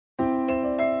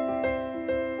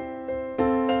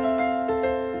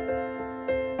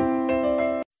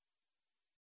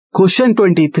Question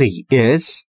 23 is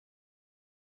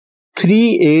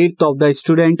 3/8 of the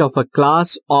student of a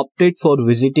class opted for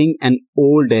visiting an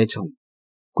old age home.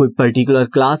 कोई particular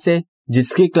class है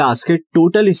जिसके class के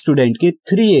total student के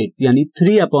 3/8 यानी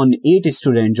 3/8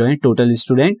 student जो हैं टोटल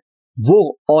स्टूडेंट वो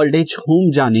ओल्ड एज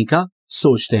होम जाने का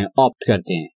सोचते हैं, ऑप्ट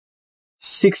करते हैं.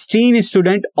 16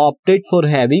 student opted for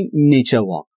having nature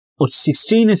walk और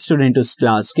 16 स्टूडेंट उस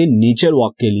क्लास के नेचर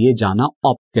वॉक के लिए जाना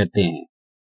ऑप्ट करते हैं.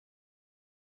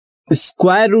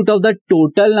 Square root of the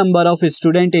total number of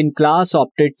student in class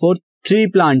opted for tree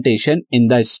plantation in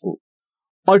the school.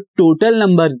 और टोटल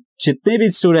नंबर जितने भी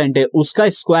स्टूडेंट है उसका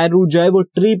स्क्वायर रूट जो है वो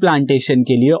ट्री प्लांटेशन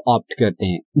के लिए ऑप्ट करते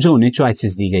हैं जो उन्हें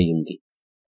चॉइसेस दी गई होंगी.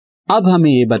 अब हमें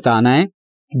ये बताना है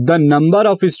the number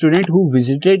of student who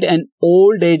visited an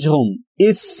old age home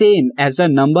is same as the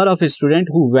number of student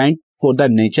who went for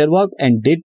the nature walk and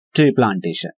did tree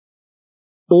plantation.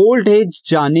 Old age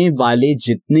जाने वाले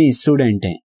जितने स्टूडेंट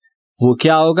हैं वो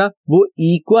क्या होगा, वो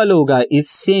इक्वल होगा is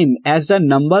same as the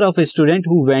number of student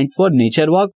who went for nature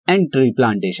walk and tree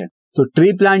plantation. तो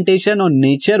ट्री प्लांटेशन और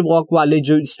नेचर वॉक वाले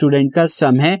जो स्टूडेंट का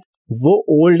सम है वो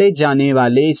ओल्ड एज जाने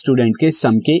वाले स्टूडेंट के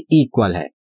सम के इक्वल है.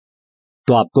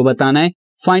 तो आपको बताना है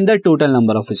find the total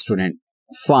number of student,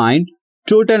 find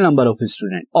total number of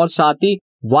student और साथ ही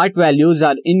what values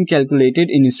are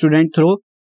inculcated in student through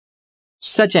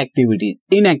such activities.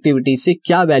 इन एक्टिविटीज से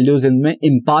क्या वैल्यूज इनमें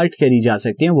इंपार्ट करी जा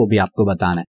सकती हैं वो भी आपको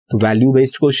बताना है. तो वैल्यू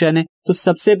बेस्ड क्वेश्चन है. तो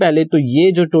सबसे पहले तो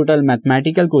ये जो टोटल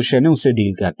मैथमेटिकल क्वेश्चन है उससे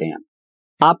डील करते हैं.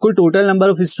 आपको टोटल नंबर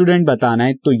ऑफ स्टूडेंट बताना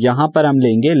है तो यहां पर हम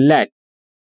लेंगे let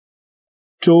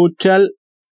total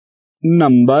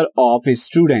number of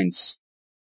students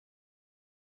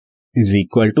is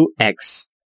equal to x.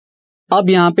 अब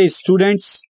यहां पे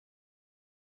students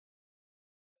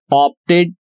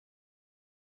opted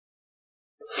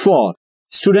for,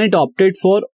 student opted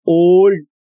for old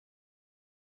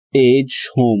age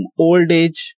home. Old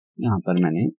age यहां पर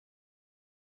मैंने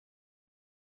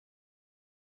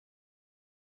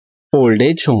ओल्ड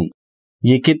एज होम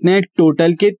ये कितने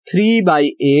टोटल के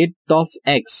 3/8 ऑफ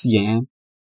एक्स ये हैं.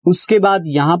 उसके बाद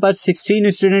यहां पर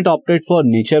 16 student opted for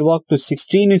nature walk. तो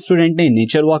 16 स्टूडेंट ने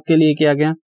नेचर वॉक के लिए किया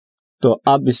गया. तो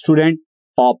अब student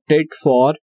opted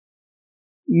for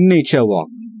nature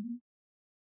walk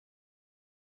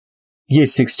ये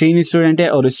 16 स्टूडेंट है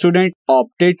और स्टूडेंट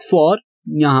ऑप्टेड फॉर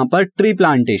यहां पर ट्री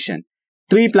प्लांटेशन.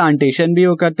 ट्री प्लांटेशन भी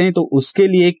वो करते हैं तो उसके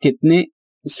लिए कितने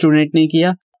स्टूडेंट ने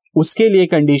किया, उसके लिए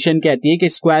कंडीशन कहती है कि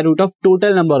square root of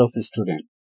total number of student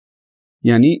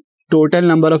यानी टोटल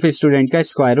नंबर ऑफ स्टूडेंट का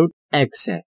स्क्वायर रूट एक्स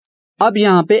है. अब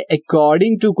यहां पे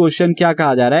अकॉर्डिंग टू क्वेश्चन क्या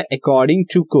कहा जा रहा है, अकॉर्डिंग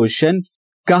टू क्वेश्चन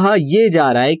कहा यह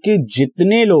जा रहा है कि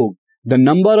जितने लोग the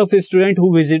number of student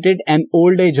who visited an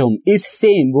old age home is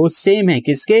same, वो सेम है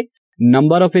किसके,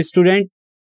 number of student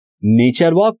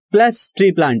nature walk plus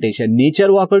tree plantation.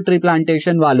 Nature walk और ट्री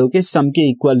प्लांटेशन वालों के सम के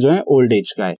इक्वल जो है ओल्ड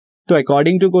एज का है. तो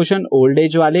according to question old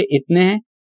age वाले इतने हैं,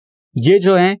 ये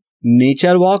जो है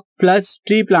nature walk plus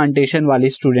tree plantation वाले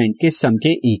स्टूडेंट के सम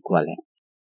के इक्वल है.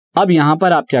 अब यहां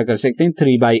पर आप क्या कर सकते हैं,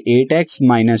 3/8x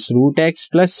minus root x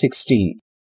plus 16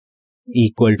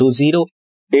 equal to 0.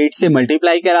 8 से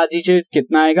मल्टीप्लाई करा दीजिए,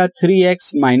 कितना आएगा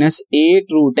 3x minus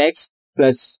 8 root x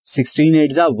plus 16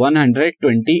 8 जा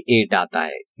 128 आता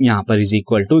है. यहां पर इज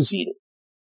इक्वल टू 0.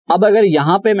 अब अगर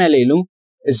यहां पे मैं ले लूं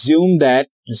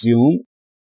assume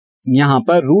यहां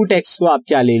पर रूट एक्स को आप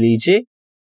क्या ले लीजिए,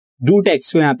 रूट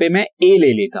एक्स को यहां पे मैं a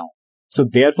ले लेता हूं. सो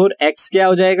देयरफॉर x क्या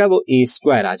हो जाएगा, वो a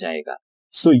स्क्वायर आ जाएगा.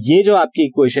 सो ये जो आपकी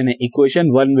इक्वेशन है, इक्वेशन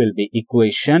 1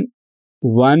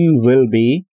 विल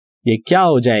बी ये क्या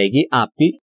हो जाएगी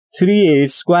आपकी 3a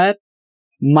square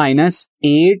minus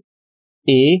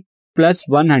 8a plus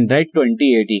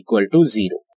 128 equal to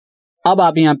 0. अब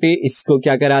आप यहां पे इसको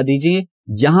क्या करा दीजिए,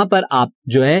 यहां पर आप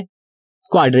जो है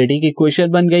क्वाड्रेटिक इक्वेशन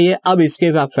बन गई है. अब इसके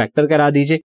आप फैक्टर करा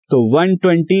दीजिए. तो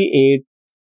 128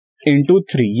 इंटू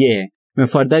 3 ये है. मैं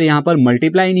फर्दर यहां पर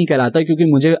मल्टीप्लाई नहीं कराता क्योंकि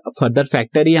मुझे फर्दर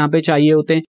फैक्टर ही यहां पे चाहिए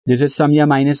होते हैं, जैसे सम या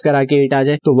माइनस करा के 8 आ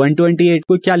जाए. तो 128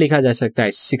 को क्या लिखा जा सकता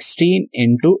है, 16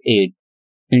 इंटू 8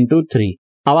 इंटू 3.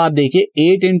 अब आप देखिए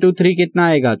 8 इंटू 3 कितना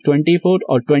आएगा 24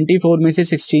 और 24 में से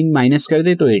 16 माइनस कर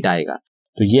दे तो 8 आएगा.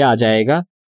 तो ये आ जाएगा,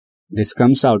 this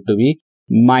comes out to be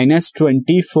minus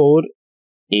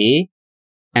 24a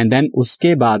and then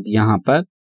उसके बाद यहां पर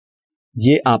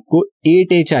ये आपको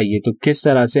 8a चाहिए. तो किस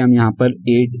तरह से हम यहां पर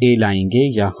 8a लाएंगे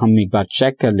या हम एक बार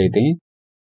चेक कर लेते हैं.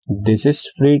 This is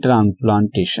free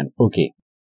transplantation. Okay,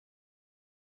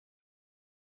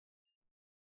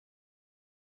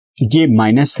 ये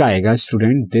माइनस का आएगा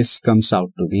student. This comes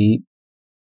out to be,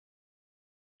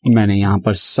 मैंने यहां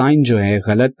पर साइन जो है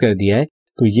गलत कर दिया है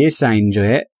तो ये साइन जो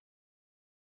है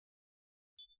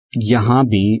यहां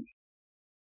भी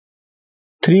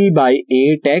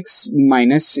 3/8x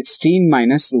minus 16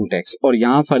 minus root x, और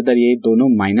यहां फर्दर ये दोनों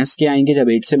माइनस के आएंगे जब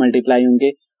 8 से मल्टीप्लाई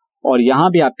होंगे, और यहां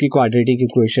भी आपकी क्वाड्रेटिक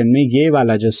इक्वेशन में ये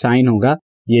वाला जो साइन होगा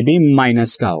ये भी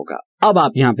माइनस का होगा। अब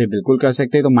आप यहां पे बिल्कुल कर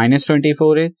सकते हैं, तो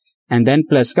 -24 है एंड देन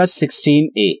प्लस का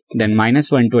 16a देन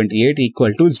 -128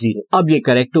 इक्वल टू 0। अब ये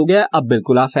करेक्ट हो गया। अब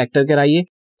बिल्कुल आप फैक्टर कराइए,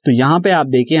 तो यहां पे आप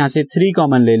देखिए यहां से 3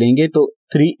 कॉमन ले लेंगे तो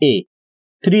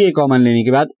 3a कॉमन लेने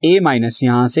के बाद a माइनस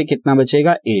यहां से कितना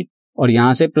बचेगा 8, और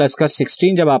यहां से प्लस का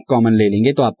 16 जब आप कॉमन ले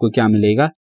लेंगे तो आपको क्या मिलेगा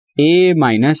a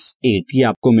माइनस 8, ये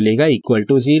आपको मिलेगा इक्वल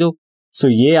टू 0। सो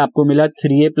ये आपको मिला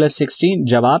 3a प्लस 16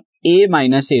 जब आप a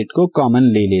माइनस 8 को कॉमन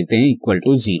ले लेते हैं इक्वल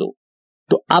टू 0।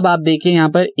 तो अब आप देखिए यहां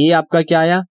पर a आपका क्या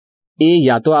आया, a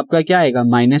या तो आपका क्या आएगा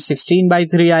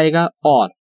 -16/3 आएगा, और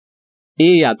a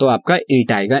या तो आपका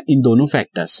 8 आएगा इन दोनों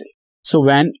फैक्टर से। So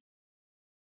when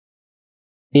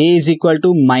a is equal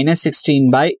to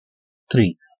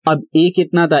 -16/3, अब a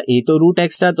कितना था, a तो रूट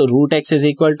एक्स था, तो root x is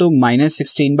equal to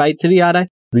 -16/3 आ रहा है,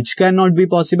 which can not be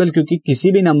possible, क्योंकि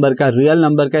किसी भी नंबर का रियल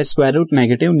नंबर का स्क्वायर रूट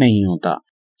नेगेटिव नहीं होता।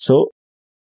 सो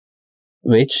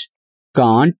which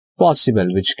can't possible.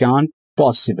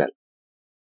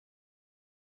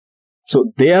 So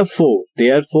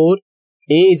therefore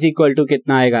a is equal to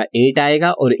कितना आएगा 8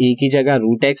 आएगा, और a की जगह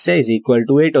रूट एक्स है इज इक्वल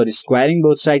टू 8, और स्क्वायरिंग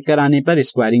बोथ साइड कराने पर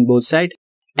squaring both side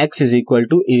x is equal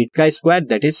to 8 का स्क्वायर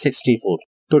दैट इज 64।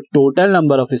 तो टोटल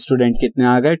नंबर ऑफ स्टूडेंट कितने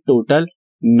आ गए, total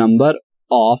number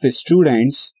of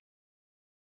students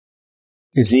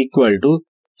is equal to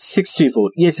 64,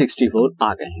 ये 64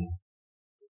 आ गए हैं।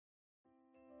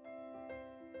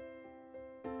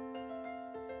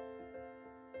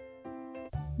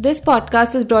 This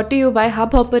podcast is brought to you by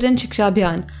Hubhopper and शिक्षा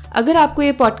अभियान। अगर आपको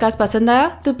ये पॉडकास्ट पसंद आया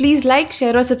तो प्लीज़ लाइक,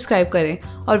 शेयर और सब्सक्राइब करें,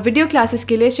 और वीडियो क्लासेस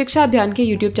के लिए शिक्षा अभियान के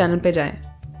YouTube चैनल पर जाएं।